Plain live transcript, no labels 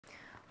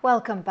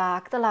Welcome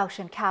back. The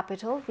Laotian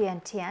capital,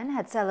 Vientiane,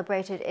 had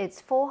celebrated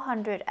its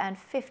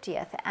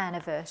 450th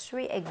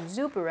anniversary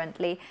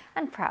exuberantly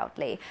and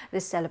proudly.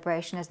 This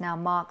celebration has now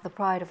marked the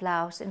pride of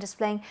Laos in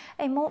displaying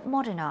a more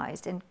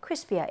modernized and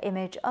crispier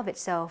image of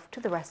itself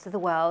to the rest of the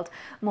world.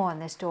 More on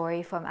this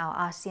story from our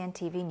ASEAN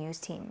TV News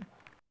team.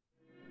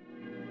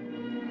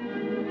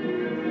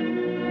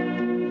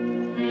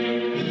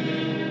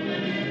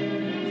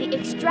 The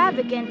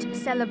extravagant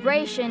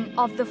celebration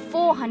of the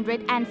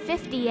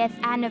 450th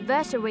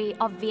anniversary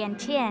of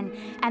Vientiane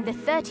and the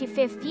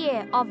 35th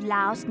year of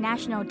Laos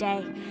National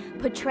Day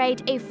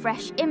portrayed a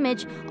fresh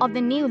image of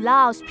the new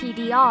Laos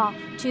PDR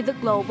to the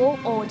global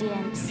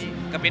audience.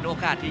 ก็เป็นโอ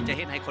กาสที่จะเ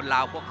ห็นให้คนล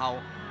าวพวกเขา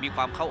มีค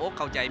วามเข้าอกเ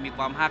ข้าใจมีค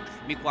วามฮัก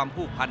มีความ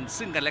ผูกพัน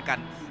ซึ่งกันและกัน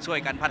ช่วย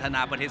กันพัฒน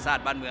าประเทศชา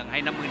ติบ้านเมืองให้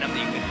น้ำมือน้ำ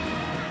ดีขึ้น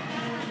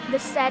The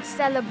said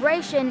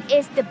celebration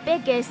is the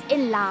biggest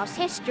in Laos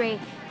history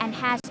and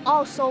has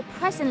also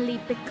presently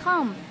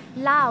become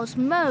Laos'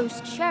 most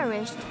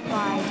cherished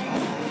pride.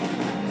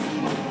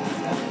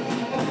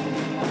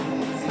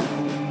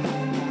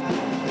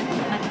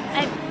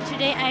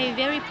 Today I'm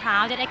very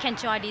proud that I can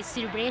join this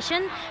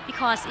celebration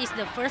because it's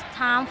the first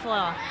time for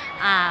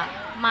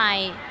my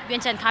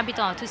Vientiane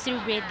capital to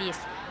celebrate this.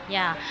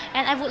 Yeah,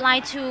 and I would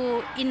like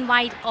to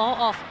invite all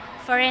of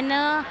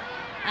foreigners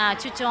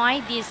to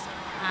join this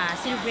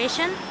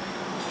celebration.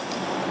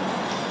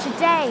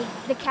 Today,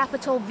 the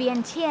capital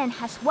Vientiane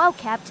has well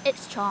kept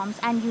its charms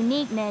and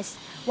uniqueness,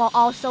 while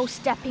also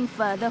stepping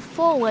further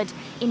forward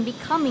in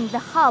becoming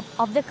the hub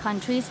of the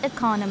country's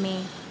economy.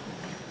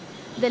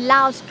 The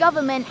Laos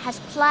government has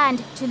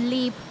planned to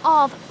leap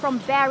off from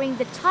bearing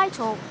the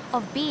title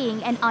of being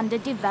an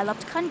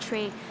underdeveloped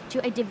country to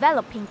a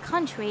developing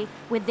country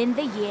within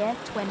the year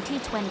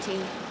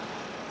 2020.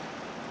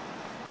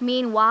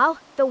 Meanwhile,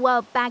 the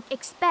World Bank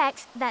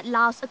expects that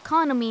Laos'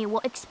 economy will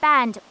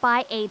expand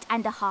by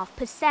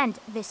 8.5%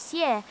 this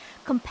year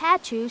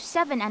compared to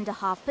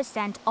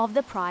 7.5% of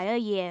the prior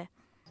year.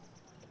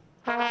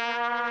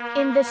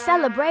 In the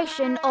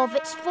celebration of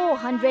its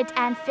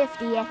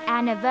 450th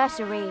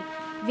anniversary,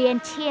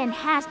 Vientiane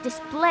has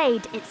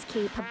displayed its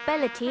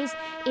capabilities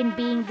in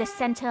being the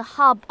center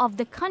hub of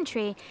the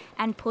country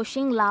and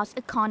pushing Laos'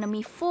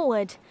 economy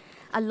forward,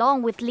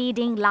 along with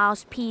leading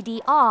Laos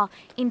PDR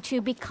into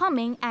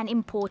becoming an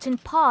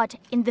important part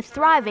in the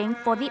thriving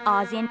for the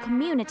ASEAN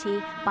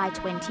community by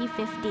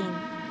 2015.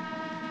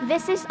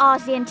 This is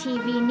ASEAN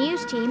TV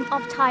News Team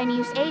of Thai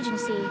News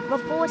Agency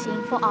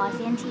reporting for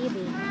ASEAN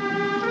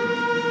TV.